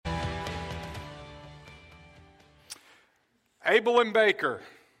Abel and Baker.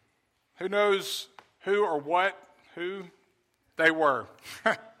 Who knows who or who they were?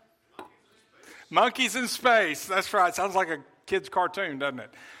 Monkeys in Space. That's right. Sounds like a kid's cartoon, doesn't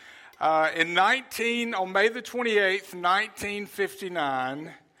it? On May the 28th,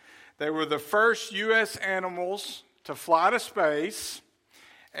 1959, they were the first U.S. animals to fly to space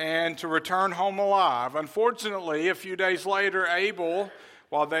and to return home alive. Unfortunately, a few days later, Abel,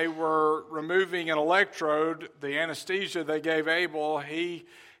 while they were removing an electrode, the anesthesia they gave Abel, he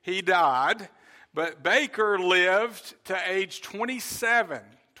died. But Baker lived to age 27,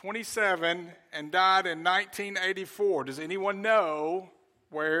 and died in 1984. Does anyone know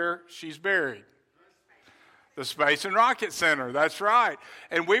where she's buried? The Space and Rocket Center, that's right.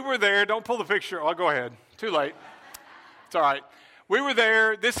 And we were there. Don't pull the picture. I'll go ahead. Too late. It's all right. We were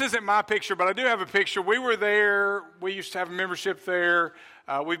there. This isn't my picture, but I do have a picture. We were there. We used to have a membership there.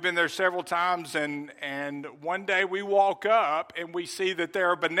 We've been there several times, and one day we walk up and we see that there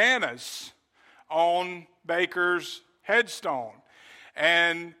are bananas on Baker's headstone.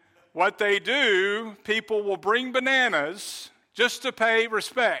 And what they do, people will bring bananas just to pay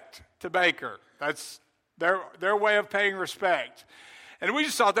respect to Baker. That's their way of paying respect. And we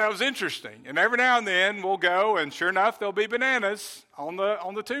just thought that was interesting. And every now and then we'll go, and sure enough, there'll be bananas on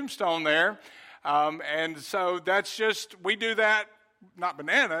the tombstone there. And so that's just, we do that, not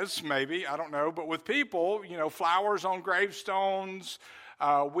bananas maybe, I don't know, but with people, flowers on gravestones.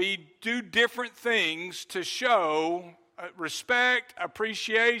 We do different things to show respect,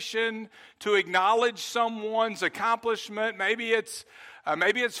 appreciation, to acknowledge someone's accomplishment. Maybe it's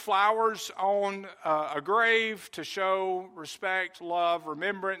flowers on a grave to show respect, love,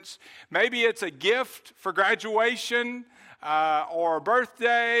 remembrance. Maybe it's a gift for graduation or a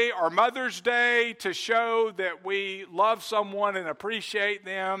birthday or Mother's Day to show that we love someone and appreciate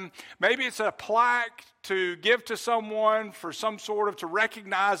them. Maybe it's a plaque to give to someone for to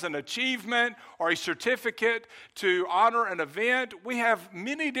recognize an achievement, or a certificate to honor an event. We have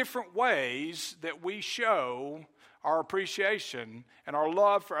many different ways that we show our appreciation and our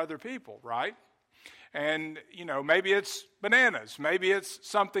love for other people, right? And, maybe it's bananas. Maybe it's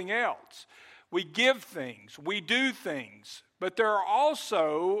something else. We give things. We do things. But there are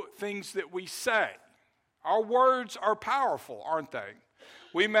also things that we say. Our words are powerful, aren't they?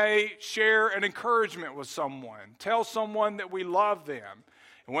 We may share an encouragement with someone, tell someone that we love them.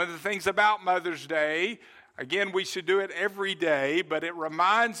 And one of the things about Mother's Day, again, we should do it every day, but it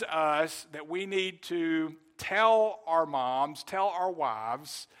reminds us that we need to tell our moms, tell our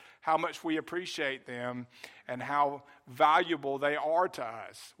wives how much we appreciate them and how valuable they are to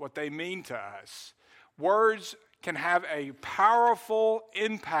us, what they mean to us. Words can have a powerful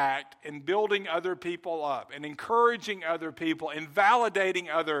impact in building other people up and encouraging other people and validating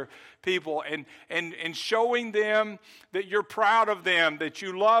other people and showing them that you're proud of them, that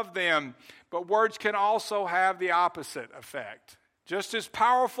you love them. But words can also have the opposite effect. Just as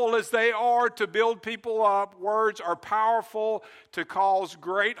powerful as they are to build people up, words are powerful to cause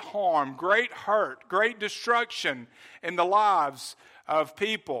great harm, great hurt, great destruction in the lives of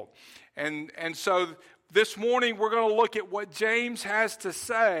people. And so this morning we're going to look at what James has to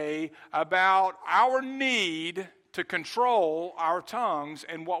say about our need to control our tongues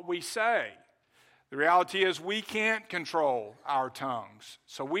and what we say. The reality is we can't control our tongues.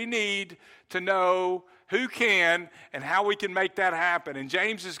 So we need to know who can and how we can make that happen. And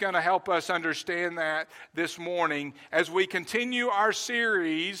James is going to help us understand that this morning as we continue our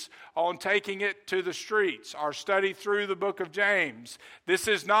series on taking it to the streets, our study through the book of James. This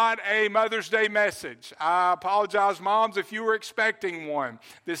is not a Mother's Day message. I apologize, moms, if you were expecting one.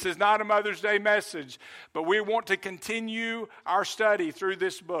 This is not a Mother's Day message, but we want to continue our study through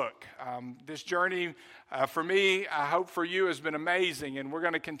this book. This journey for me, I hope for you, has been amazing, and we're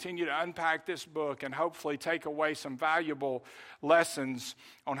going to continue to unpack this book and hopefully take away some valuable lessons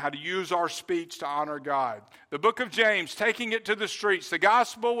on how to use our speech to honor God. The book of James, taking it to the streets, the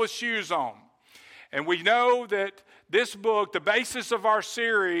gospel with shoes on. And we know that this book, the basis of our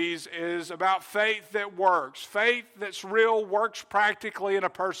series, is about faith that works. Faith that's real works practically in a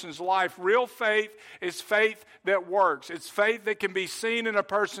person's life. Real faith is faith that works. It's faith that can be seen in a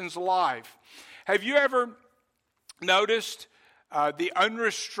person's life. Have you ever noticed the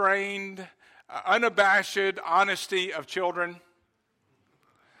unrestrained, unabashed honesty of children?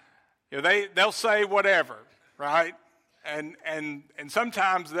 They'll say whatever, right? And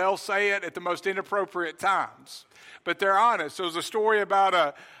sometimes they'll say it at the most inappropriate times. But they're honest. There was a story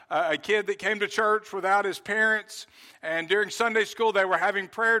about a kid that came to church without his parents, and during Sunday school they were having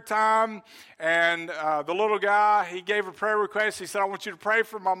prayer time, and the little guy, he gave a prayer request. He said, I want you to pray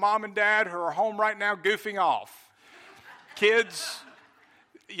for my mom and dad who are home right now goofing off. Kids,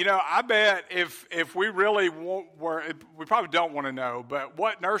 I bet if we really we probably don't want to know, but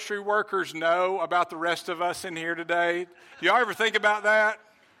what nursery workers know about the rest of us in here today, do y'all ever think about that?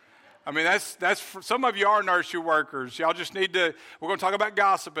 I mean, that's some of you are nursery workers. Y'all just need to, we're going to talk about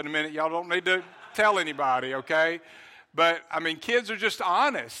gossip in a minute. Y'all don't need to tell anybody, okay? But, I mean, kids are just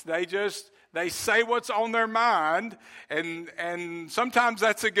honest. They say what's on their mind, and sometimes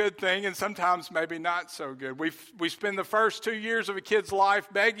that's a good thing, and sometimes maybe not so good. We spend the first 2 years of a kid's life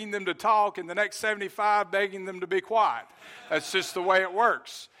begging them to talk, and the next 75 begging them to be quiet. That's just the way it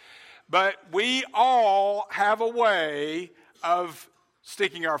works. But we all have a way of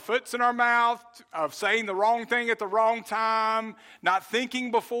sticking our foots in our mouth, of saying the wrong thing at the wrong time, not thinking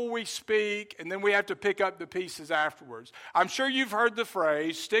before we speak, and then we have to pick up the pieces afterwards. I'm sure you've heard the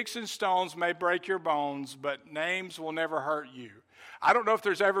phrase, sticks and stones may break your bones, but names will never hurt you. I don't know if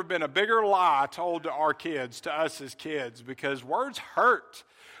there's ever been a bigger lie told to our kids, to us as kids, because words hurt.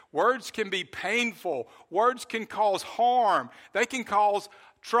 Words can be painful. Words can cause harm. They can cause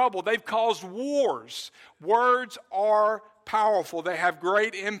trouble. They've caused wars. Words are powerful. They have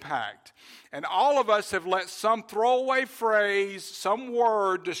great impact. And all of us have let some throwaway phrase, some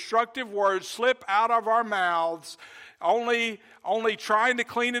word, destructive word slip out of our mouths, only trying to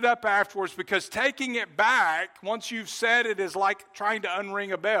clean it up afterwards, because taking it back, once you've said it, is like trying to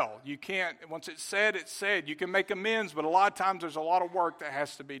unring a bell. You can't, once it's said, it's said. You can make amends, but a lot of times there's a lot of work that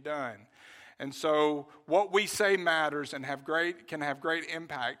has to be done. And so what we say matters and can have great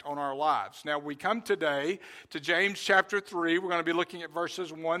impact on our lives. Now, we come today to James chapter 3. We're going to be looking at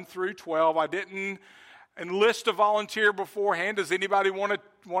verses 1 through 12. I didn't enlist a volunteer beforehand. Does anybody want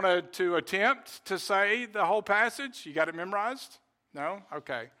to attempt to say the whole passage? You got it memorized? No?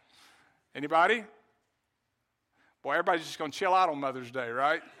 Okay. Anybody? Boy, everybody's just going to chill out on Mother's Day,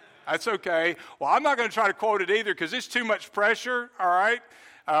 right? That's okay. Well, I'm not going to try to quote it either because it's too much pressure, all right?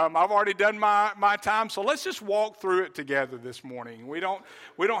 I've already done my time, so let's just walk through it together this morning. We don't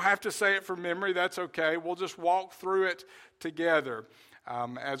have to say it from memory. That's okay. We'll just walk through it together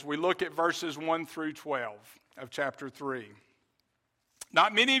as we look at verses 1 through 12 of chapter 3.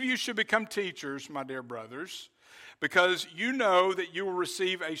 Not many of you should become teachers, my dear brothers, because you know that you will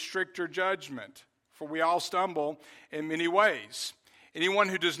receive a stricter judgment, for we all stumble in many ways. Anyone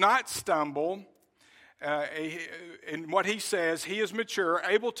who does not stumble in what he says, he is mature,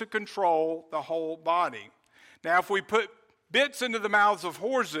 able to control the whole body. Now, if we put bits into the mouths of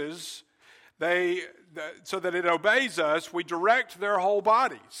horses, so that it obeys us, we direct their whole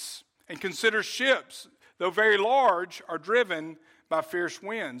bodies. And consider ships, though very large, are driven by fierce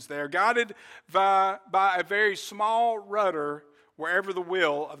winds. They are guided by a very small rudder wherever the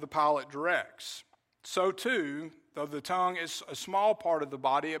will of the pilot directs. So too, though the tongue is a small part of the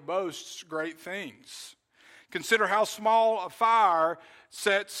body, it boasts great things. Consider how small a fire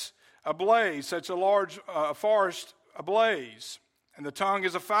sets a large forest ablaze. And the tongue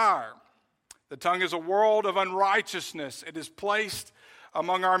is a fire. The tongue is a world of unrighteousness. It is placed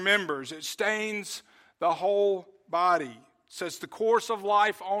among our members. It stains the whole body. It sets the course of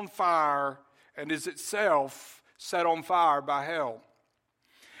life on fire and is itself set on fire by hell.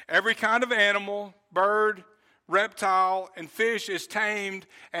 Every kind of animal, bird, reptile, and fish is tamed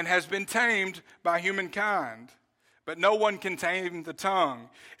and has been tamed by humankind. But no one can tame the tongue.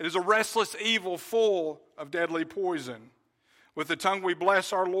 It is a restless evil full of deadly poison. With the tongue we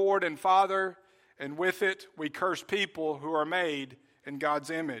bless our Lord and Father, and with it we curse people who are made in God's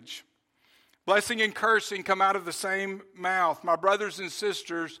image. Blessing and cursing come out of the same mouth. My brothers and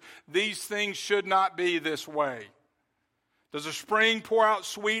sisters, these things should not be this way. Does a spring pour out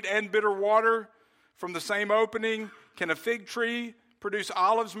sweet and bitter water from the same opening? Can a fig tree produce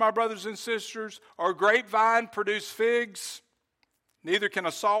olives, my brothers and sisters, or a grapevine produce figs? Neither can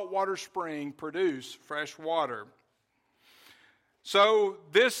a saltwater spring produce fresh water. So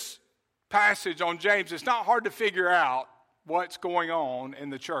this passage on James, it's not hard to figure out what's going on in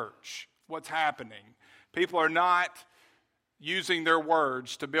the church, what's happening. People are not using their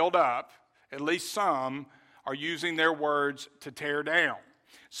words to build up. At least some are using their words to tear down.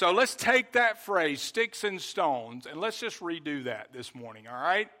 So let's take that phrase, sticks and stones, and let's just redo that this morning, all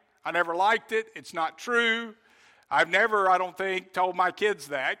right? I never liked it. It's not true. I've never, I don't think, told my kids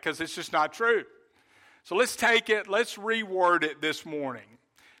that because it's just not true. So let's take it, let's reword it this morning.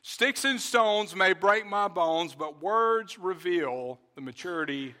 Sticks and stones may break my bones, but words reveal the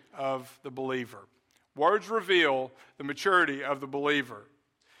maturity of the believer. Words reveal the maturity of the believer.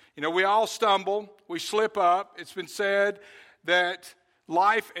 You know, we all stumble, we slip up. It's been said that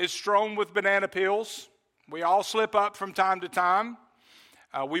life is strewn with banana peels. We all slip up from time to time.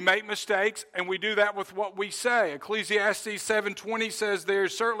 We make mistakes, and we do that with what we say. Ecclesiastes 7:20 says, "There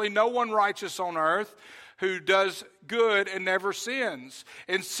is certainly no one righteous on earth who does good and never sins."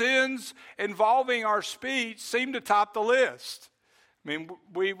 And sins involving our speech seem to top the list. I mean,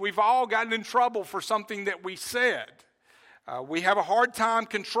 we've all gotten in trouble for something that we said. We have a hard time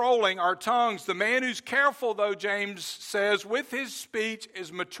controlling our tongues. The man who's careful, though, James says, with his speech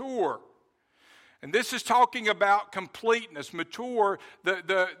is mature. And this is talking about completeness, mature.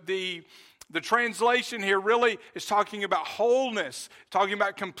 The translation here really is talking about wholeness, talking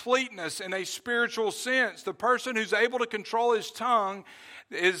about completeness in a spiritual sense. The person who's able to control his tongue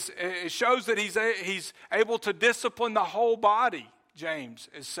it shows that he's able to discipline the whole body, James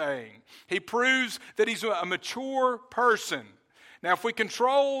is saying. He proves that he's a mature person. Now, if we can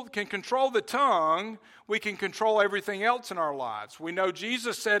control the tongue, we can control everything else in our lives. We know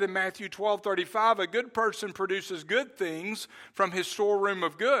Jesus said in Matthew 12:35, "A good person produces good things from his storeroom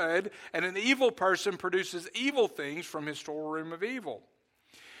of good, and an evil person produces evil things from his storeroom of evil."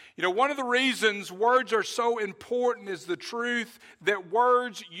 You know, one of the reasons words are so important is the truth that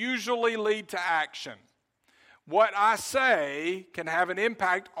words usually lead to action. What I say can have an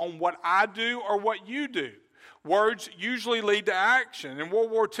impact on what I do or what you do. Words usually lead to action. In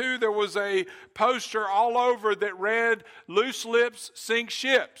World War II, there was a poster all over that read, "Loose lips sink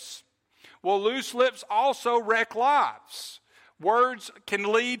ships." Well, loose lips also wreck lives. Words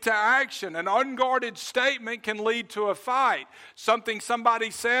can lead to action. An unguarded statement can lead to a fight. Something somebody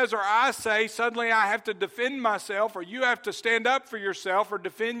says or I say, suddenly I have to defend myself, or you have to stand up for yourself or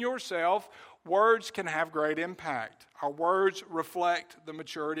defend yourself. Words can have great impact. Our words reflect the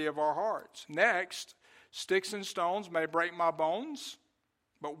maturity of our hearts. Next, sticks and stones may break my bones,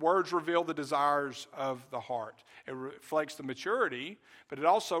 but words reveal the desires of the heart. It reflects the maturity, but it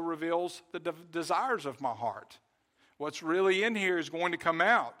also reveals the desires of my heart. What's really in here is going to come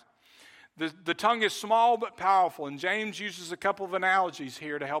out. The tongue is small but powerful, and James uses a couple of analogies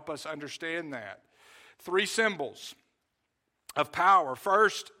here to help us understand that. 3 symbols of power.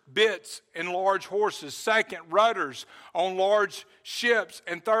 First, bits in large horses. Second, rudders on large ships.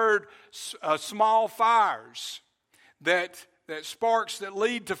 And third, small fires that sparks that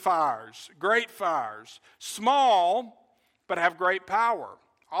lead to fires, great fires. Small, but have great power.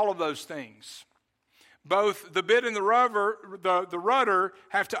 All of those things. Both the bit and the rudder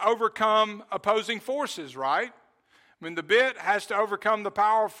have to overcome opposing forces, right? I mean, the bit has to overcome the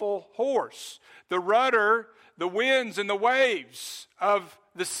powerful horse. The rudder, the winds and the waves of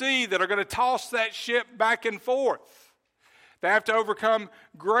the sea that are going to toss that ship back and forth. They have to overcome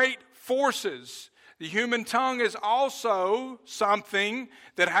great forces. The human tongue is also something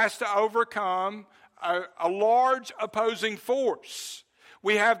that has to overcome a large opposing force.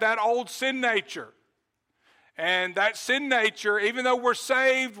 We have that old sin nature. And that sin nature, even though we're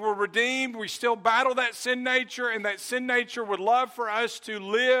saved, we're redeemed, we still battle that sin nature, and that sin nature would love for us to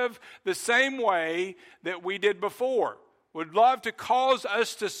live the same way that we did before. Would love to cause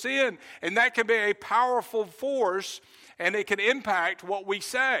us to sin, and that can be a powerful force, and it can impact what we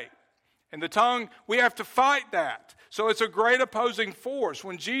say. And the tongue, we have to fight that. So it's a great opposing force.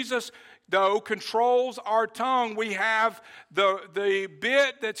 When Jesus, though, controls our tongue, we have the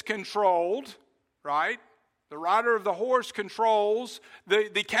bit that's controlled, right? The rider of the horse controls,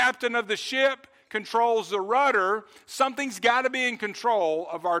 the captain of the ship controls the rudder. Something's got to be in control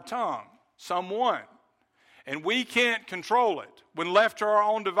of our tongue. Someone. And we can't control it. When left to our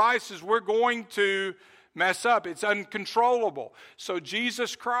own devices, we're going to mess up. It's uncontrollable. So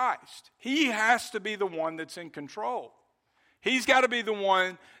Jesus Christ, He has to be the one that's in control. He's got to be the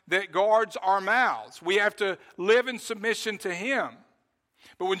one that guards our mouths. We have to live in submission to Him.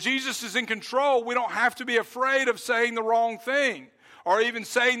 But when Jesus is in control, we don't have to be afraid of saying the wrong thing or even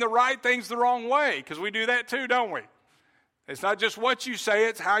saying the right things the wrong way, because we do that too, don't we? It's not just what you say,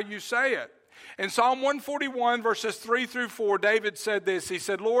 it's how you say it. In Psalm 141, verses 3 through 4, David said this. He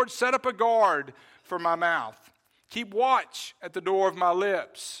said, "Lord, set up a guard for my mouth. Keep watch at the door of my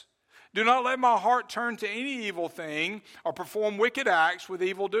lips. Do not let my heart turn to any evil thing or perform wicked acts with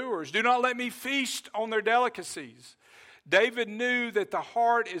evildoers. Do not let me feast on their delicacies." David knew that the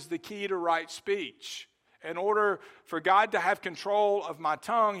heart is the key to right speech. In order for God to have control of my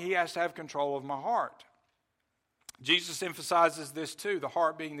tongue, He has to have control of my heart. Jesus emphasizes this too, the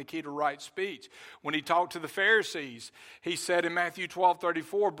heart being the key to right speech. When He talked to the Pharisees, He said in Matthew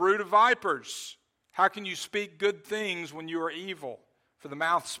 12:34, "Brood of vipers, how can you speak good things when you are evil? For the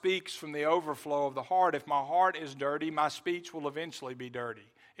mouth speaks from the overflow of the heart. If my heart is dirty, my speech will eventually be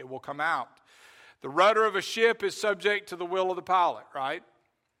dirty. It will come out." The rudder of a ship is subject to the will of the pilot, right?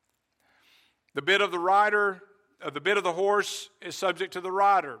 The bit of the rider the bit of the horse is subject to the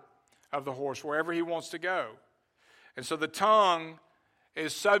rider of the horse, wherever he wants to go. And so the tongue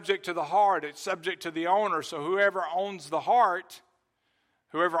is subject to the heart. It's subject to the owner. So whoever owns the heart,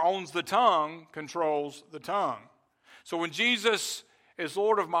 whoever owns the tongue, controls the tongue. So when Jesus is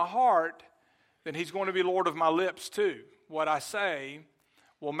Lord of my heart, then he's going to be Lord of my lips too. What I say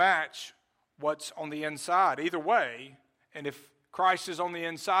will match what's on the inside. Either way, and if Christ is on the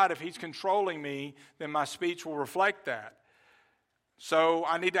inside, if he's controlling me, then my speech will reflect that. So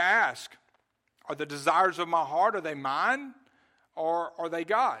I need to ask, are the desires of my heart, are they mine? Or are they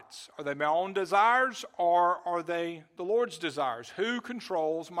God's? Are they my own desires, or are they the Lord's desires? Who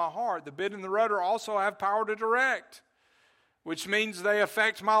controls my heart? The bit and the rudder also have power to direct, which means they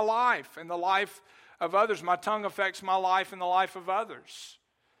affect my life and the life of others. My tongue affects my life and the life of others.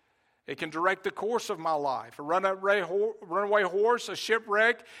 It can direct the course of my life. A runaway horse, a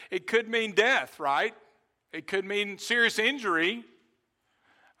shipwreck, it could mean death, right? It could mean serious injury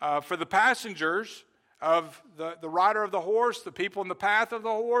for the passengers of the rider of the horse, the people in the path of the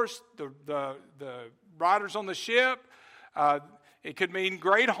horse, the riders on the ship. It could mean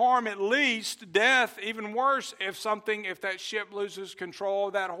great harm, at least death, even worse if that ship loses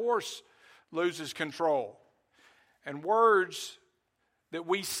control, that horse loses control. And words that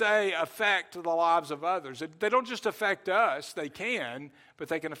we say affect the lives of others. They don't just affect us, they can, but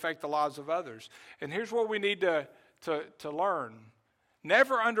they can affect the lives of others. And here's what we need to learn.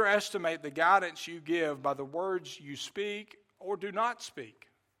 Never underestimate the guidance you give by the words you speak or do not speak.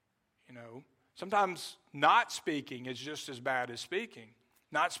 Sometimes not speaking is just as bad as speaking.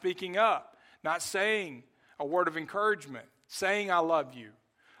 Not speaking up, not saying a word of encouragement, saying I love you,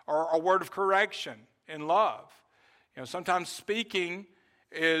 or a word of correction in love. Sometimes speaking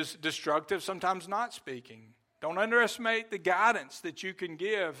is destructive, sometimes not speaking. Don't underestimate the guidance that you can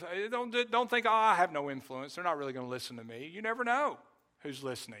give. Don't think, I have no influence. They're not really going to listen to me. You never know who's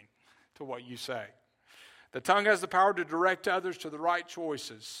listening to what you say. The tongue has the power to direct others to the right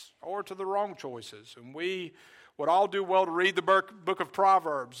choices or to the wrong choices. And we would all do well to read the book of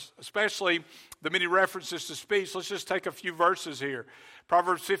Proverbs, especially the many references to speech. Let's just take a few verses here.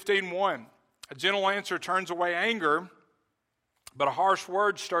 Proverbs 15:1. A gentle answer turns away anger, but a harsh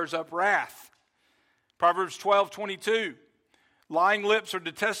word stirs up wrath. Proverbs 12:22. Lying lips are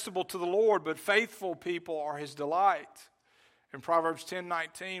detestable to the Lord, but faithful people are his delight. In Proverbs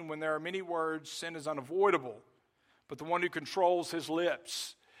 10:19, when there are many words, sin is unavoidable, but the one who controls his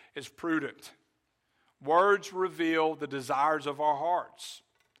lips is prudent. Words reveal the desires of our hearts.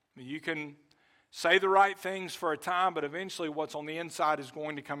 You can say the right things for a time, but eventually what's on the inside is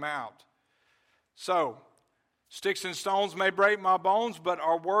going to come out. So, sticks and stones may break my bones, but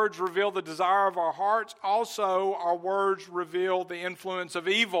our words reveal the desire of our hearts. Also, our words reveal the influence of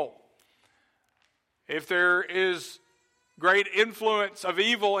evil. If there is great influence of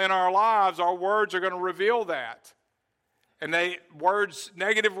evil in our lives, our words are going to reveal that. And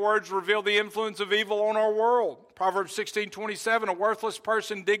negative words reveal the influence of evil on our world. Proverbs 16:27, a worthless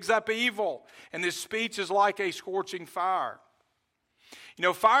person digs up evil, and his speech is like a scorching fire.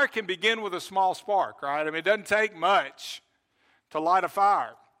 Fire can begin with a small spark, right? It doesn't take much to light a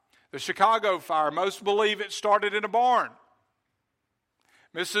fire. The Chicago fire, most believe it started in a barn.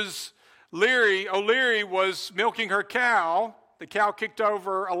 Mrs. O'Leary was milking her cow. The cow kicked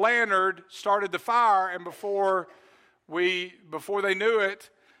over a lantern, started the fire, and before they knew it,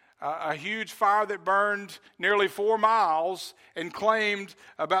 a huge fire that burned nearly 4 miles and claimed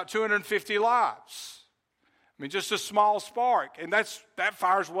about 250 lives. Just a small spark, and that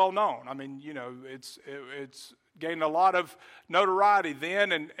fire's well known. It's gained a lot of notoriety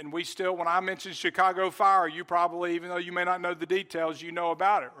then, and we still, when I mention Chicago fire, you probably, even though you may not know the details, you know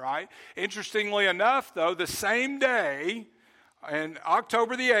about it, right? Interestingly enough, though, the same day, on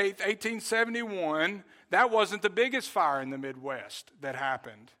October the 8th, 1871, that wasn't the biggest fire in the Midwest that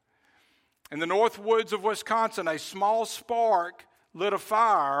happened. In the North Woods of Wisconsin, a small spark lit a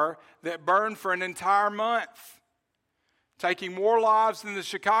fire that burned for an entire month, taking more lives than the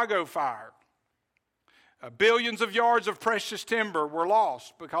Chicago fire. Billions of yards of precious timber were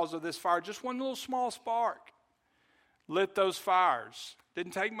lost because of this fire. Just one little small spark lit those fires.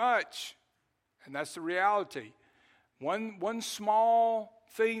 Didn't take much, and that's the reality. One small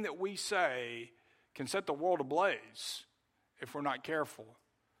thing that we say can set the world ablaze if we're not careful.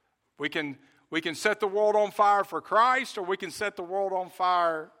 We can set the world on fire for Christ, or we can set the world on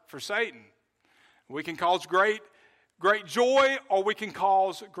fire for Satan. We can cause great joy, or we can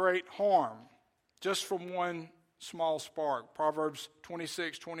cause great harm, just from one small spark. Proverbs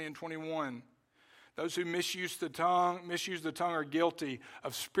 26:20 and 21. Those who misuse the tongue are guilty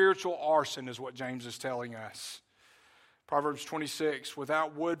of spiritual arson, is what James is telling us. Proverbs 26,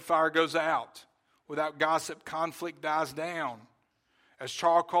 without wood, fire goes out. Without gossip, conflict dies down. As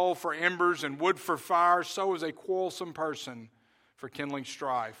charcoal for embers and wood for fire, so is a quarrelsome person for kindling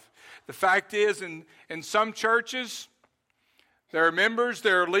strife. The fact is, in some churches, there are members,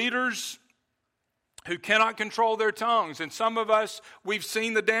 there are leaders who cannot control their tongues. And some of us, we've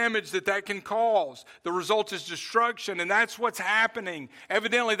seen the damage that can cause. The result is destruction, and that's what's happening.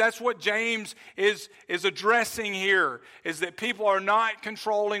 Evidently, that's what James is addressing here, is that people are not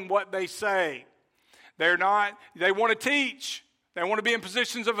controlling what they say. They want to teach. They want to be in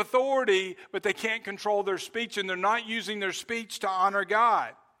positions of authority, but they can't control their speech, and they're not using their speech to honor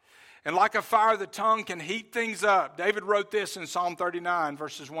God. And like a fire, the tongue can heat things up. David wrote this in Psalm 39,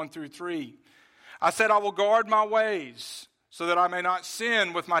 verses 1 through 3. I said, I will guard my ways so that I may not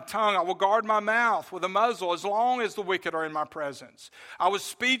sin with my tongue. I will guard my mouth with a muzzle as long as the wicked are in my presence. I was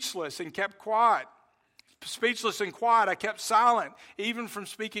speechless and kept quiet. Speechless and quiet, I kept silent, even from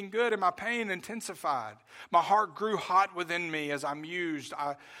speaking good, and my pain intensified. My heart grew hot within me as I mused.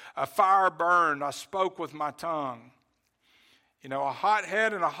 A fire burned. I spoke with my tongue. You know, a hot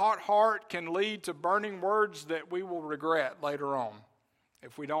head and a hot heart can lead to burning words that we will regret later on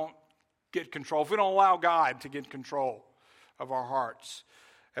if we don't get control, if we don't allow God to get control of our hearts.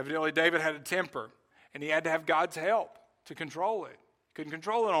 Evidently, David had a temper, and he had to have God's help to control it. Couldn't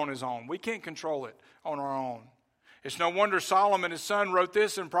control it on his own. We can't control it on our own. It's no wonder Solomon, his son, wrote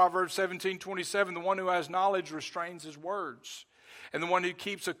this in Proverbs 17:27, the one who has knowledge restrains his words, and the one who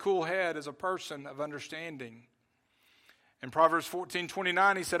keeps a cool head is a person of understanding. In Proverbs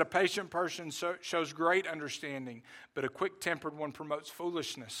 14:29, he said, a patient person shows great understanding, but a quick-tempered one promotes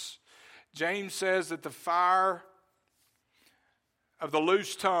foolishness. James says that the fire of the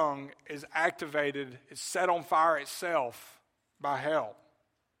loose tongue is activated, is set on fire itself by hell.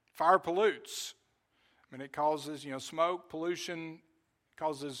 Fire pollutes. I mean, it causes, smoke, pollution,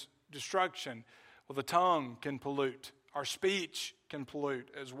 causes destruction. Well, the tongue can pollute. Our speech can pollute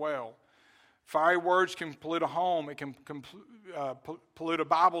as well. Fiery words can pollute a home. It can pollute a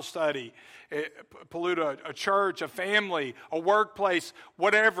Bible study, pollute a church, a family, a workplace,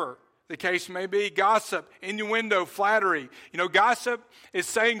 whatever the case may be. Gossip, innuendo, flattery. Gossip is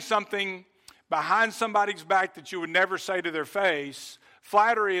saying something behind somebody's back that you would never say to their face.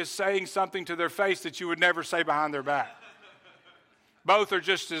 Flattery is saying something to their face that you would never say behind their back. Both are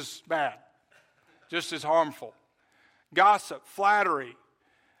just as bad, just as harmful. Gossip, flattery,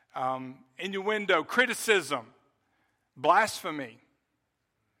 innuendo, criticism, blasphemy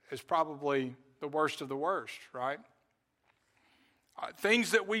is probably the worst of the worst, right?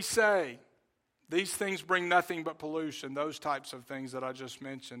 Things that we say, these things bring nothing but pollution, those types of things that I just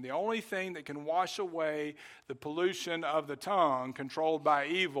mentioned. The only thing that can wash away the pollution of the tongue controlled by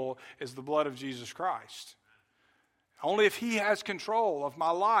evil is the blood of Jesus Christ. Only if he has control of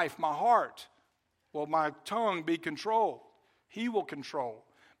my life, my heart, will my tongue be controlled. He will control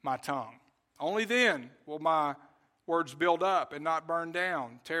my tongue. Only then will my words build up and not burn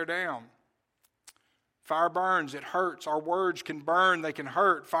down, tear down. Fire burns, it hurts. Our words can burn, they can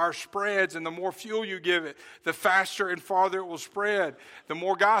hurt. Fire spreads, and the more fuel you give it, the faster and farther it will spread. The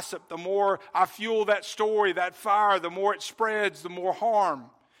more gossip, the more I fuel that story, that fire, the more it spreads, the more harm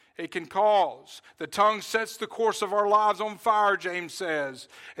it can cause. The tongue sets the course of our lives on fire, James says.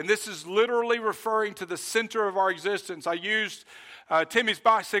 And this is literally referring to the center of our existence. I used Timmy's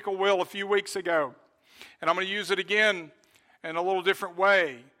bicycle wheel a few weeks ago, and I'm going to use it again in a little different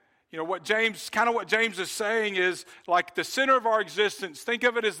way. What James is saying is like the center of our existence. Think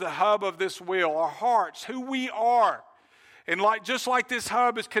of it as the hub of this wheel, our hearts, who we are. And just like this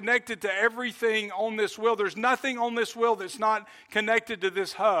hub is connected to everything on this wheel, there's nothing on this wheel that's not connected to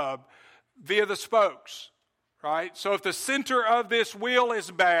this hub via the spokes, right? So if the center of this wheel is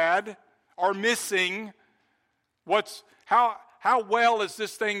bad or missing, how well is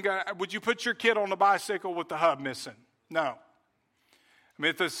this thing would you put your kid on a bicycle with the hub missing? No.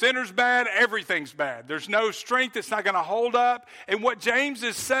 If the center's bad, everything's bad. There's no strength. It's not going to hold up. And what James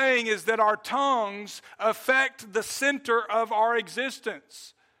is saying is that our tongues affect the center of our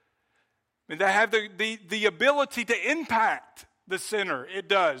existence. They have the ability to impact the center. It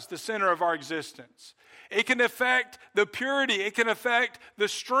does, the center of our existence. It can affect the purity. It can affect the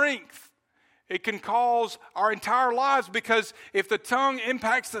strength. It can cause our entire lives, because if the tongue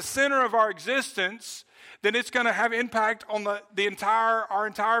impacts the center of our existence, then it's going to have impact on our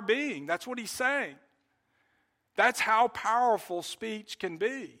entire being. That's what he's saying. That's how powerful speech can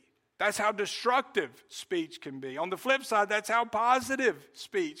be. That's how destructive speech can be. On the flip side, that's how positive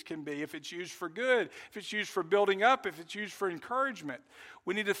speech can be if it's used for good, if it's used for building up, if it's used for encouragement.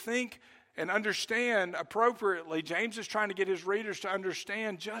 We need to think and understand appropriately. James is trying to get his readers to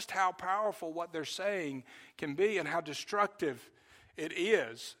understand just how powerful what they're saying can be and how destructive it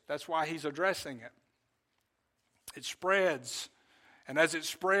is. That's why he's addressing it. It spreads, and as it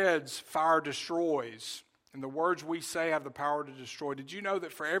spreads, fire destroys. And the words we say have the power to destroy. Did you know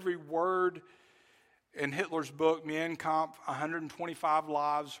that for every word in Hitler's book, Mein Kampf, 125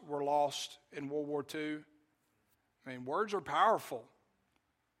 lives were lost in World War II? I mean, words are powerful.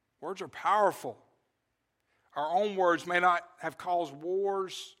 Words are powerful. Our own words may not have caused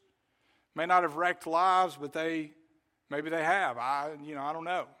wars, may not have wrecked lives, but maybe they have. I don't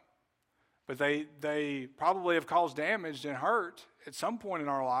know. But they probably have caused damage and hurt at some point in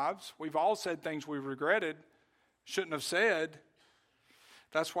our lives. We've all said things we regretted, shouldn't have said.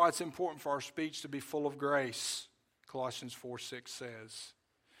 That's why it's important for our speech to be full of grace, Colossians 4:6 says.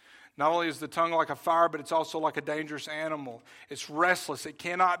 Not only is the tongue like a fire, but it's also like a dangerous animal. It's restless. It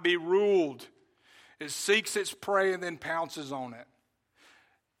cannot be ruled. It seeks its prey and then pounces on it.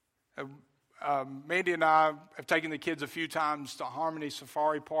 Mandy and I have taken the kids a few times to Harmony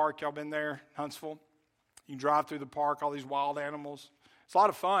Safari Park. Y'all been there, Huntsville? You can drive through the park, all these wild animals. It's a lot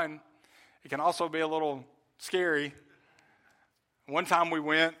of fun. It can also be a little scary. One time we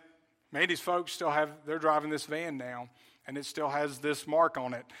went, Mandy's folks they're driving this van now, and it still has this mark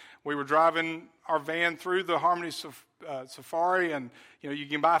on it. We were driving our van through the Harmony Safari, and you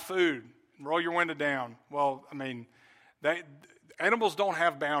can buy food and roll your window down. Well, I mean, animals don't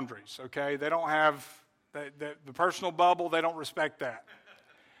have boundaries, okay? They don't have the personal bubble. They don't respect that.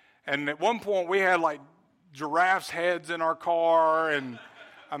 And at one point, we had like giraffes' heads in our car, and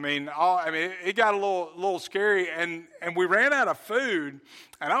it got a little scary. And we ran out of food,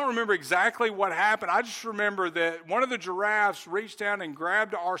 and I don't remember exactly what happened. I just remember that one of the giraffes reached down and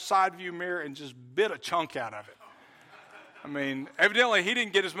grabbed our side view mirror and just bit a chunk out of it. I mean, evidently he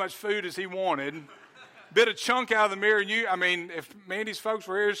didn't get as much food as he wanted. Bit a chunk out of the mirror, and if Mandy's folks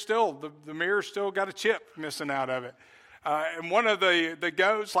were here, still the mirror still got a chip missing out of it. And one of the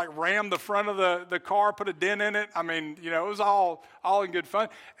goats rammed the front of the car, put a dent in it. I mean, it was all in good fun,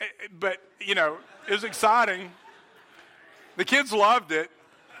 but it was exciting. The kids loved it.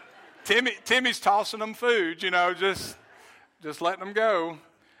 Timmy's tossing them food, just letting them go.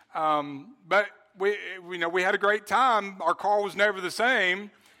 But we had a great time. Our car was never the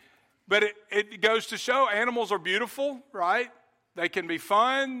same. But it goes to show animals are beautiful, right? They can be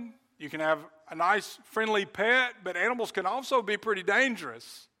fun. You can have a nice, friendly pet, but animals can also be pretty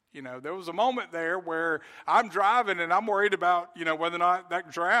dangerous. There was a moment there where I'm driving and I'm worried about, whether or not that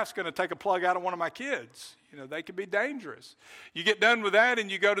giraffe's going to take a plug out of one of my kids. They can be dangerous. You get done with that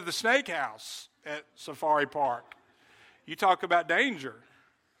and you go to the snake house at Safari Park. You talk about danger.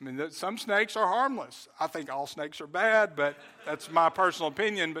 Some snakes are harmless. I think all snakes are bad, but that's my personal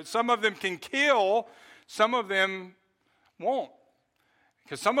opinion. But some of them can kill, some of them won't.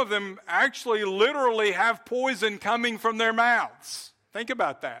 Because some of them actually literally have poison coming from their mouths. Think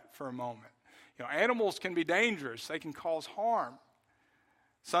about that for a moment. Animals can be dangerous. They can cause harm.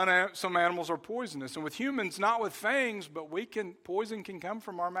 Some animals are poisonous. And with humans, not with fangs, but poison can come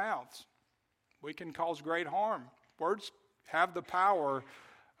from our mouths. We can cause great harm. Words have the power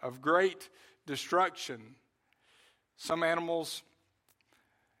of great destruction. Some animals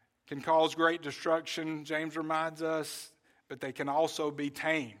can cause great destruction, James reminds us, but they can also be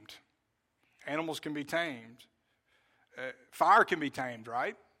tamed. Animals can be tamed. Fire can be tamed,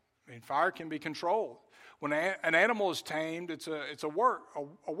 right? Fire can be controlled. When an animal is tamed, it's a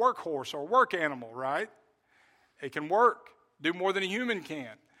workhorse or a work animal, right? It can work, do more than a human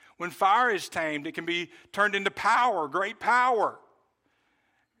can. When fire is tamed, it can be turned into power, great power.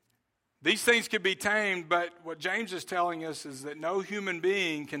 These things can be tamed, but what James is telling us is that no human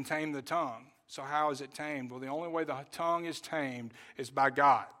being can tame the tongue. So how is it tamed? Well, the only way the tongue is tamed is by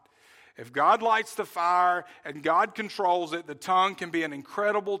God. If God lights the fire and God controls it, the tongue can be an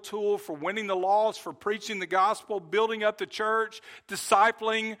incredible tool for winning the lost, for preaching the gospel, building up the church,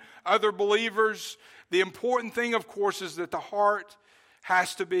 discipling other believers. The important thing, of course, is that the heart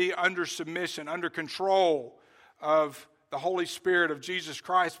has to be under submission, under control of the Holy Spirit of Jesus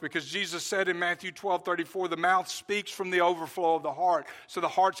Christ, because Jesus said in Matthew 12:34, the mouth speaks from the overflow of the heart. So the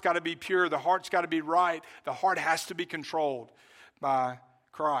heart's got to be pure. The heart's got to be right. The heart has to be controlled by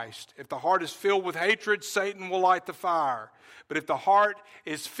Christ. If the heart is filled with hatred, Satan will light the fire. But if the heart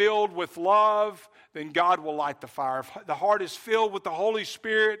is filled with love, then God will light the fire. If the heart is filled with the Holy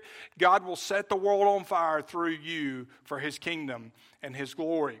Spirit, God will set the world on fire through you for His kingdom and His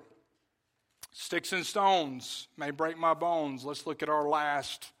glory. Sticks and stones may break my bones. Let's look at our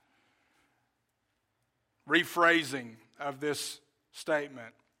last rephrasing of this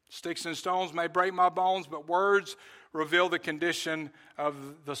statement. Sticks and stones may break my bones, but words reveal the condition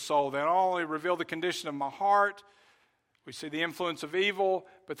of the soul. They not only reveal the condition of my heart, we see the influence of evil,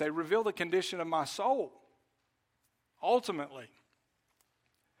 but they reveal the condition of my soul. Ultimately,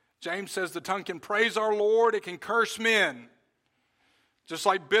 James says the tongue can praise our Lord, it can curse men. Just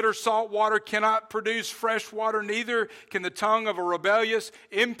like bitter salt water cannot produce fresh water, neither can the tongue of a rebellious,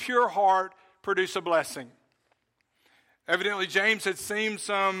 impure heart produce a blessing. Evidently, James had seen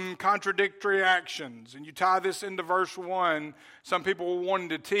some contradictory actions. And you tie this into verse 1. Some people were wanting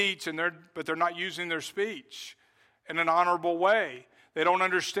to teach, but they're not using their speech in an honorable way. They don't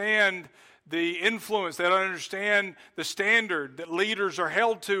understand the influence. They don't understand the standard that leaders are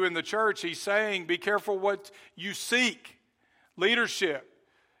held to in the church. He's saying, be careful what you seek. Leadership.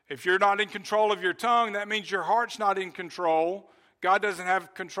 If you're not in control of your tongue, that means your heart's not in control. God doesn't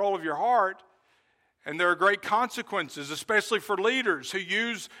have control of your heart. And there are great consequences, especially for leaders who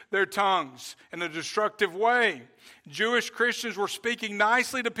use their tongues in a destructive way. Jewish Christians were speaking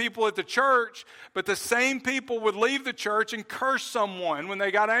nicely to people at the church, but the same people would leave the church and curse someone when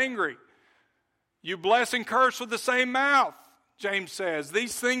they got angry. You bless and curse with the same mouth, James says.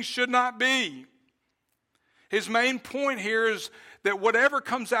 These things should not be. His main point here is that whatever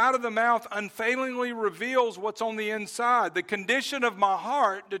comes out of the mouth unfailingly reveals what's on the inside. The condition of my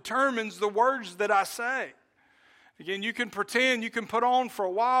heart determines the words that I say. Again, you can pretend, you can put on for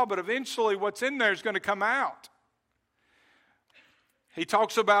a while, but eventually what's in there is going to come out. He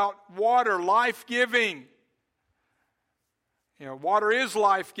talks about water, life-giving. Water is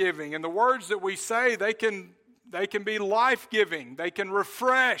life-giving, and the words that we say, they can be life-giving. They can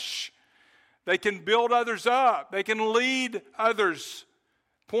refresh. They can build others up. They can lead others,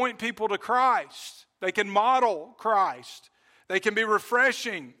 point people to Christ. They can model Christ. They can be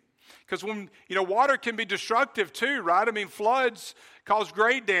refreshing. Because when, water can be destructive too, right? I mean, floods cause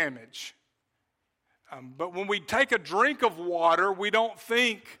great damage. But when we take a drink of water, we don't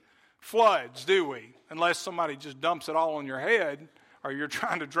think floods, do we? Unless somebody just dumps it all on your head, or you're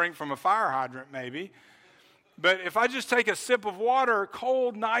trying to drink from a fire hydrant maybe. But if I just take a sip of water,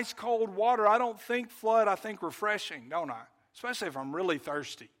 cold, nice cold water, I don't think flood, I think refreshing, don't I? Especially if I'm really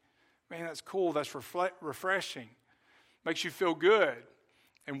thirsty. Man, that's cool, that's refreshing. Makes you feel good.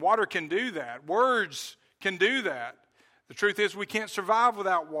 And water can do that. Words can do that. The truth is we can't survive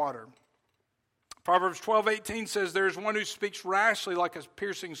without water. Proverbs 12:18 says, there is one who speaks rashly like a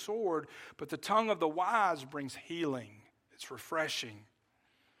piercing sword, but the tongue of the wise brings healing. It's refreshing.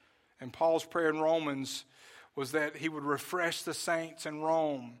 And Paul's prayer in Romans was that he would refresh the saints in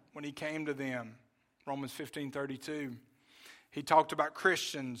Rome when he came to them. Romans 15:32. He talked about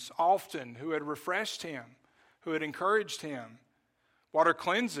Christians often who had refreshed him, who had encouraged him. Water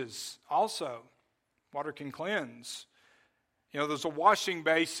cleanses also. Water can cleanse. There's a washing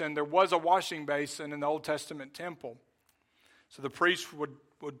basin. There was a washing basin in the Old Testament temple. So the priests would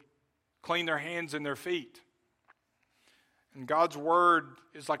clean their hands and their feet. And God's word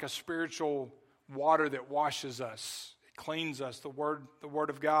is like a spiritual water that washes us. It cleans us, the word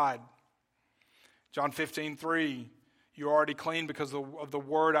of God. John 15:3, you are already clean because of the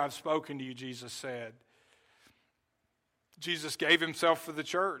word I've spoken to you, Jesus said. Jesus gave himself for the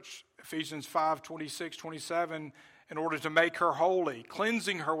church. Ephesians 5:26-27, in order to make her holy,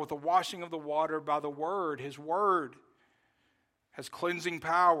 cleansing her with the washing of the water by the word. His word has cleansing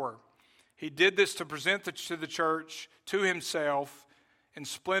power. He did this to present to the church, to himself, in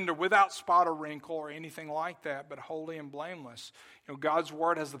splendor, without spot or wrinkle or anything like that, but holy and blameless. God's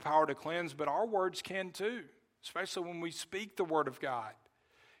word has the power to cleanse, but our words can too, especially when we speak the word of God.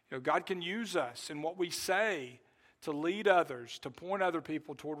 God can use us in what we say to lead others, to point other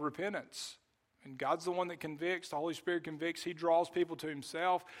people toward repentance. And God's the one that convicts. The Holy Spirit convicts. He draws people to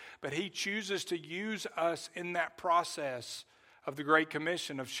himself, but he chooses to use us in that process of the Great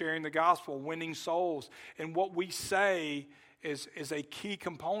Commission, of sharing the gospel, winning souls. And what we say is a key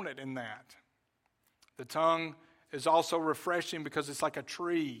component in that. The tongue is also refreshing because it's like a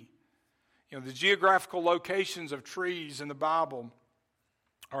tree. The geographical locations of trees in the Bible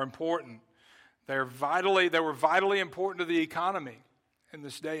are important. They were vitally important to the economy in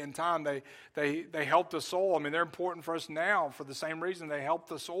this day and time. They help the soil. I mean, they're important for us now for the same reason they help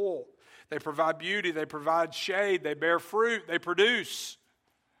the soil. They provide beauty. They provide shade. They bear fruit. They produce.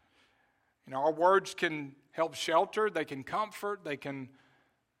 Our words can help shelter. They can comfort. They can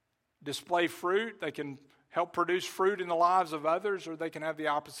display fruit. They can help produce fruit in the lives of others, or they can have the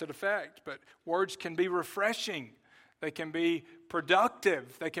opposite effect. But words can be refreshing. They can be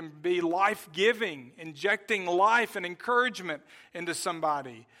productive. They can be life-giving, injecting life and encouragement into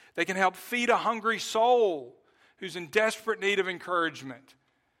somebody. They can help feed a hungry soul who's in desperate need of encouragement.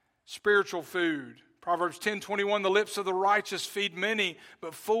 spiritual food. Proverbs 10:21, the lips of the righteous feed many,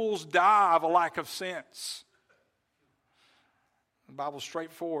 but fools die of a lack of sense. The Bible's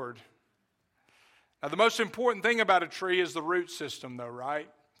straightforward. Now, the most important thing about a tree is the root system, though, right?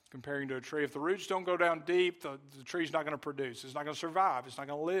 Comparing to a tree. If the roots don't go down deep, the tree's not going to produce. It's not going to survive. It's not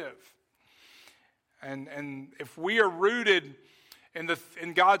going to live. And if we are rooted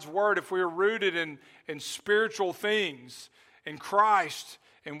in God's Word, if we are rooted in spiritual things, in Christ,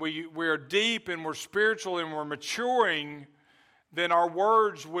 and we are deep and we're spiritual and we're maturing, then our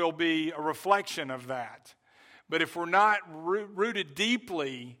words will be a reflection of that. But if we're not rooted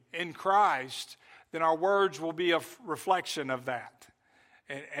deeply in Christ, then our words will be a reflection of that.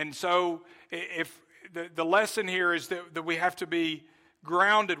 And so if the lesson here is that we have to be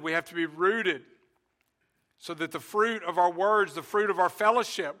grounded, we have to be rooted, so that the fruit of our words, the fruit of our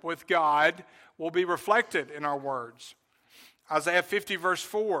fellowship with God, will be reflected in our words. Isaiah 50 verse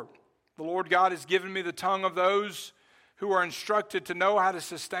 4, the Lord God has given me the tongue of those who are instructed to know how to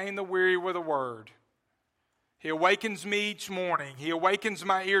sustain the weary with a word. He awakens me each morning. He awakens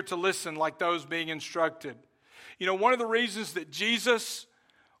my ear to listen like those being instructed. You know, one of the reasons that Jesus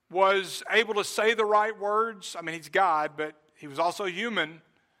was able to say the right words, I mean, he's God, but he was also human.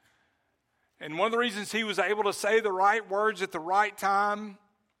 And one of the reasons he was able to say the right words at the right time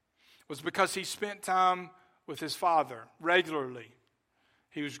was because he spent time with his Father regularly.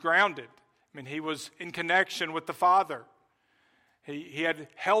 He was grounded. I mean, he was in connection with the Father. He had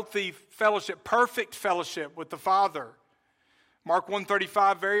healthy fellowship, perfect fellowship with the Father. Mark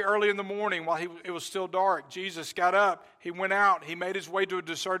 1:35, very early in the morning while it was still dark, Jesus got up, he went out, he made his way to a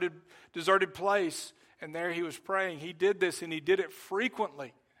deserted place, and there he was praying. He did this, and he did it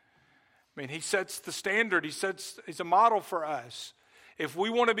frequently. I mean, he sets the standard. He's a model for us. If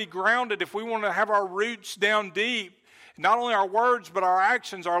we want to be grounded, if we want to have our roots down deep, not only our words, but our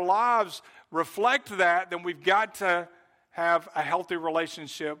actions, our lives reflect that, then we've got to have a healthy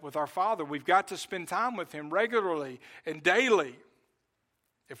relationship with our Father. We've got to spend time with Him regularly and daily.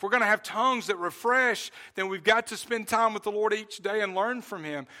 If we're going to have tongues that refresh, then we've got to spend time with the Lord each day and learn from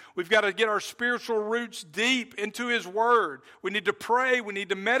Him. We've got to get our spiritual roots deep into His Word. We need to pray. We need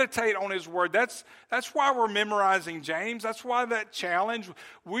to meditate on His Word. That's why we're memorizing James. That's why that challenge.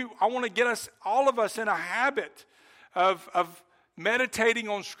 I want to get all of us in a habit of meditating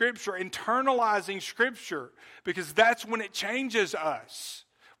on Scripture, internalizing Scripture, because that's when it changes us.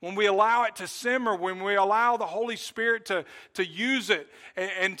 When we allow it to simmer, when we allow the Holy Spirit to use it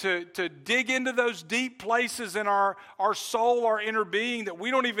and to dig into those deep places in our soul, our inner being that we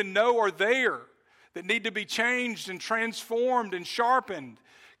don't even know are there, that need to be changed and transformed and sharpened.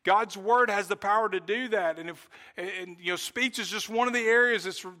 God's Word has the power to do that. And speech is just one of the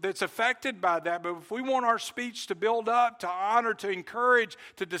areas that's affected by that. But if we want our speech to build up, to honor, to encourage,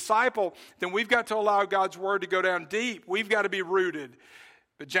 to disciple, then we've got to allow God's Word to go down deep. We've got to be rooted.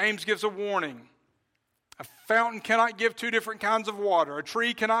 But James gives a warning. A fountain cannot give two different kinds of water. A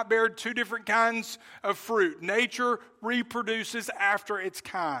tree cannot bear two different kinds of fruit. Nature reproduces after its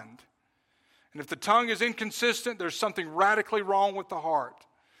kind. And if the tongue is inconsistent, there's something radically wrong with the heart.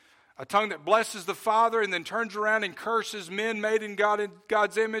 A tongue that blesses the Father and then turns around and curses men made in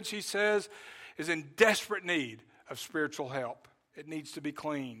God's image, he says, is in desperate need of spiritual help. It needs to be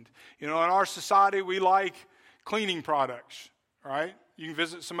cleaned. In our society, we like cleaning products, right? You can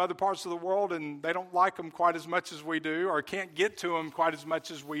visit some other parts of the world and they don't like them quite as much as we do, or can't get to them quite as much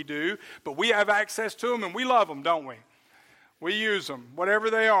as we do. But we have access to them and we love them, don't we? We use them,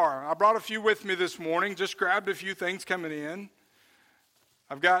 whatever they are. I brought a few with me this morning, just grabbed a few things coming in.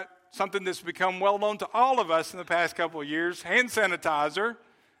 I've got something that's become well known to all of us in the past couple of years, hand sanitizer.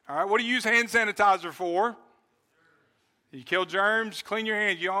 All right, what do you use hand sanitizer for? You kill germs, clean your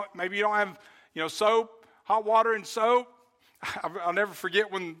hands. Maybe you don't have, soap, hot water and soap. I'll never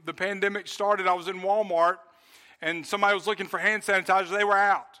forget when the pandemic started, I was in Walmart and somebody was looking for hand sanitizer. They were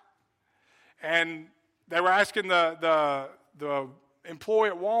out. And they were asking the employee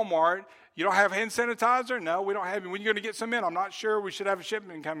at Walmart, you don't have hand sanitizer? No, we don't have it. When are you going to get some in? I'm not sure. We should have a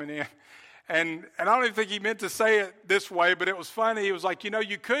shipment coming in. And I don't even think he meant to say it this way, but it was funny. He was like,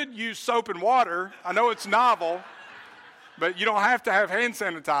 you could use soap and water. I know it's novel, but you don't have to have hand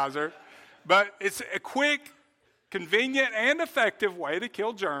sanitizer. But it's a quick, convenient, and effective way to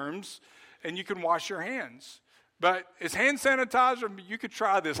kill germs, and you can wash your hands. But is hand sanitizer, you could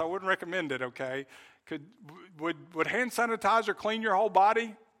try this. I wouldn't recommend it, okay? Would hand sanitizer clean your whole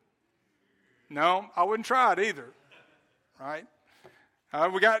body? No, I wouldn't try it either, right?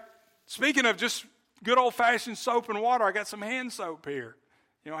 Speaking of just good old-fashioned soap and water, I got some hand soap here.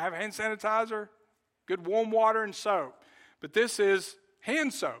 Have hand sanitizer, good warm water and soap. But this is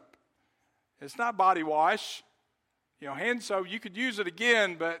hand soap. It's not body wash. Hand soap, you could use it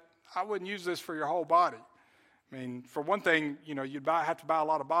again, but I wouldn't use this for your whole body. I mean, for one thing, you'd have to buy a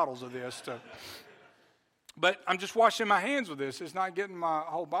lot of bottles of this. But I'm just washing my hands with this. It's not getting my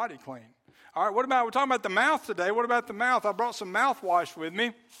whole body clean. All right, we're talking about the mouth today. What about the mouth? I brought some mouthwash with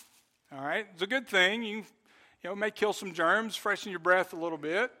me. All right, it's a good thing. You may kill some germs, freshen your breath a little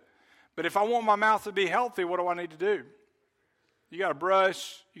bit. But if I want my mouth to be healthy, what do I need to do? You got to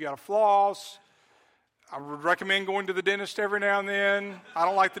brush. You got to floss. I would recommend going to the dentist every now and then. I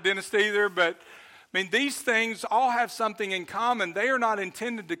don't like the dentist either, but these things all have something in common. They are not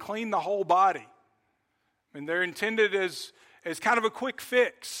intended to clean the whole body. They're intended as kind of a quick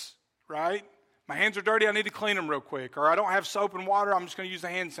fix, right? My hands are dirty, I need to clean them real quick. Or I don't have soap and water, I'm just going to use a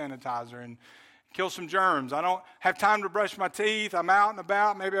hand sanitizer and kill some germs. I don't have time to brush my teeth. I'm out and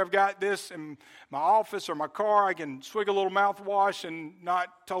about. Maybe I've got this in my office or my car. I can swig a little mouthwash and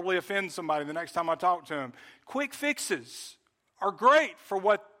not totally offend somebody the next time I talk to them. Quick fixes are great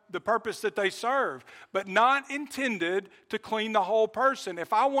for the purpose that they serve, but not intended to clean the whole person.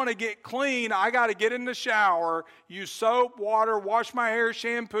 If I want to get clean, I got to get in the shower, use soap, water, wash my hair,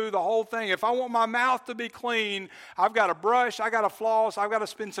 shampoo, the whole thing. If I want my mouth to be clean, I've got to brush, I got to floss, I've got to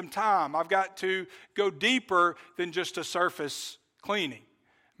spend some time. I've got to go deeper than just a surface cleaning.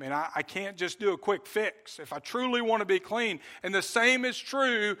 I can't just do a quick fix if I truly want to be clean. And the same is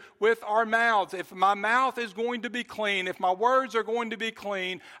true with our mouths. If my mouth is going to be clean, if my words are going to be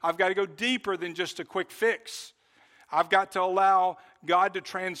clean, I've got to go deeper than just a quick fix. I've got to allow God to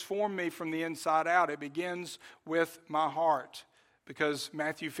transform me from the inside out. It begins with my heart. Because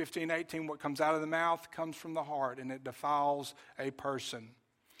Matthew 15:18, what comes out of the mouth comes from the heart, and it defiles a person.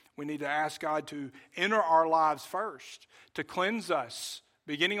 We need to ask God to enter our lives first, to cleanse us,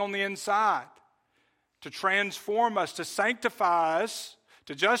 beginning on the inside, to transform us, to sanctify us,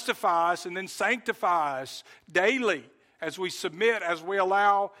 to justify us, and then sanctify us daily as we submit, as we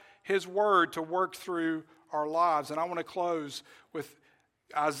allow His Word to work through our lives. And I want to close with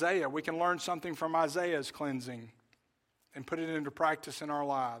Isaiah. We can learn something from Isaiah's cleansing and put it into practice in our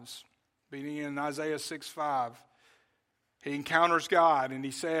lives. Beginning in Isaiah 6:5, he encounters God and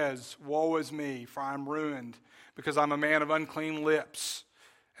he says, "Woe is me, for I am ruined, because I'm a man of unclean lips,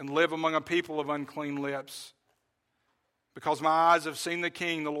 and live among a people of unclean lips, because my eyes have seen the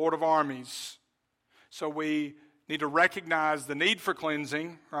King, the Lord of armies." So we need to recognize the need for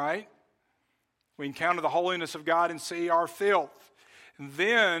cleansing, right? We encounter the holiness of God and see our filth. And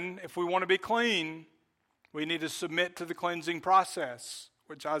then, if we want to be clean, we need to submit to the cleansing process,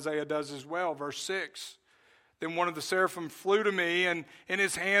 which Isaiah does as well. Verse 6, "Then one of the seraphim flew to me, and in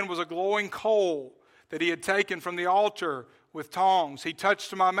his hand was a glowing coal that he had taken from the altar with tongs. He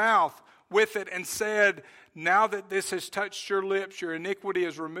touched my mouth with it and said, 'Now that this has touched your lips, your iniquity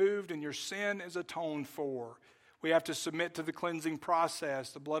is removed and your sin is atoned for.'" We have to submit to the cleansing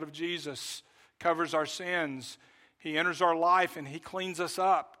process. The blood of Jesus covers our sins. He enters our life and He cleans us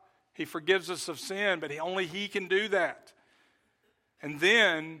up. He forgives us of sin, but only He can do that. And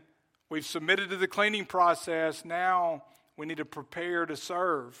then we've submitted to the cleaning process. Now we need to prepare to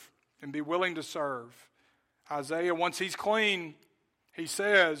serve and be willing to serve. Isaiah, once he's clean, he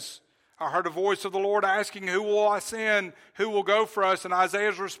says, "I heard a voice of the Lord asking, 'Who will I send? Who will go for us?' And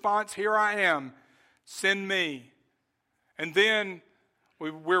Isaiah's response, 'Here I am, send me.'" And then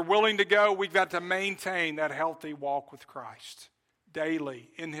we're willing to go. We've got to maintain that healthy walk with Christ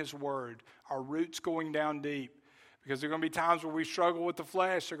daily in His Word, our roots going down deep. Because there are going to be times where we struggle with the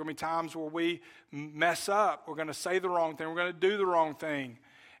flesh. There are going to be times where we mess up. We're going to say the wrong thing. We're going to do the wrong thing.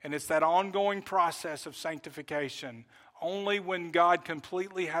 And it's that ongoing process of sanctification. Only when God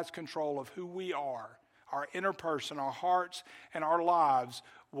completely has control of who we are, our inner person, our hearts, and our lives,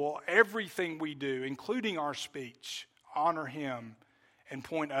 will everything we do, including our speech, honor Him and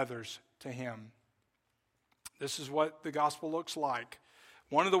point others to Him. This is what the gospel looks like.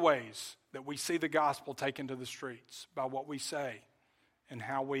 One of the ways that we see the gospel taken to the streets, by what we say and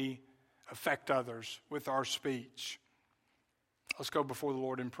how we affect others with our speech. Let's go before the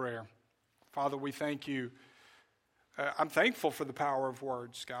Lord in prayer. Father, we thank You. I'm thankful for the power of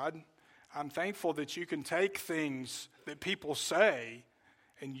words, God. I'm thankful that You can take things that people say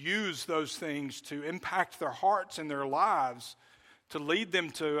and use those things to impact their hearts and their lives, to lead them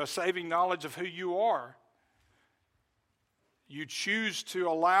to a saving knowledge of who You are. You choose to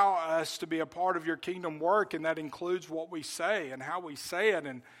allow us to be a part of Your kingdom work, and that includes what we say and how we say it.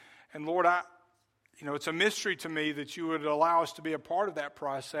 And Lord, it's a mystery to me that You would allow us to be a part of that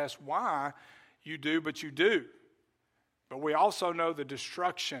process. Why You do, but You do. But we also know the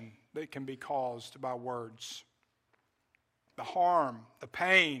destruction that can be caused by words. The harm, the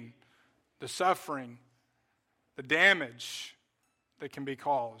pain, the suffering, the damage that can be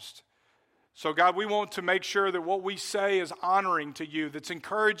caused. So God, we want to make sure that what we say is honoring to you, that's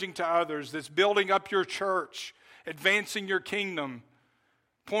encouraging to others, that's building up your church, advancing your kingdom,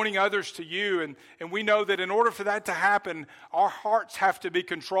 pointing others to you. And we know that in order for that to happen, our hearts have to be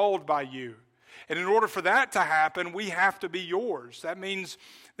controlled by you. And in order for that to happen, we have to be yours. That means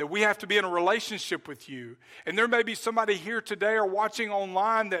that we have to be in a relationship with you. And there may be somebody here today or watching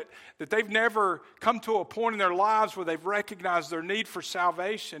online that they've never come to a point in their lives where they've recognized their need for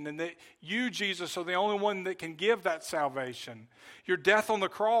salvation, and that you, Jesus, are the only one that can give that salvation. Your death on the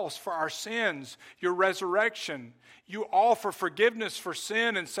cross for our sins, your resurrection, you offer forgiveness for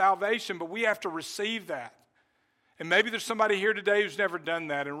sin and salvation, but we have to receive that. And maybe there's somebody here today who's never done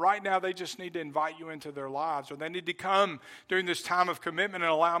that, and right now they just need to invite you into their lives, or they need to come during this time of commitment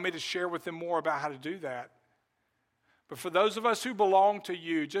and allow me to share with them more about how to do that. But for those of us who belong to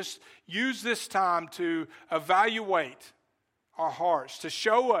you, just use this time to evaluate our hearts, to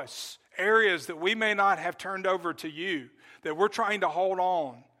show us areas that we may not have turned over to you, that we're trying to hold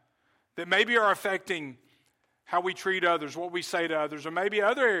on, that maybe are affecting how we treat others, what we say to others, or maybe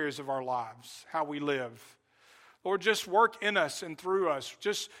other areas of our lives, how we live. Lord, just work in us and through us.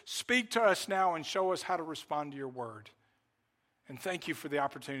 Just speak to us now and show us how to respond to your word. And thank you for the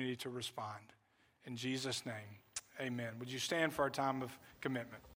opportunity to respond. In Jesus' name, amen. Would you stand for our time of commitment?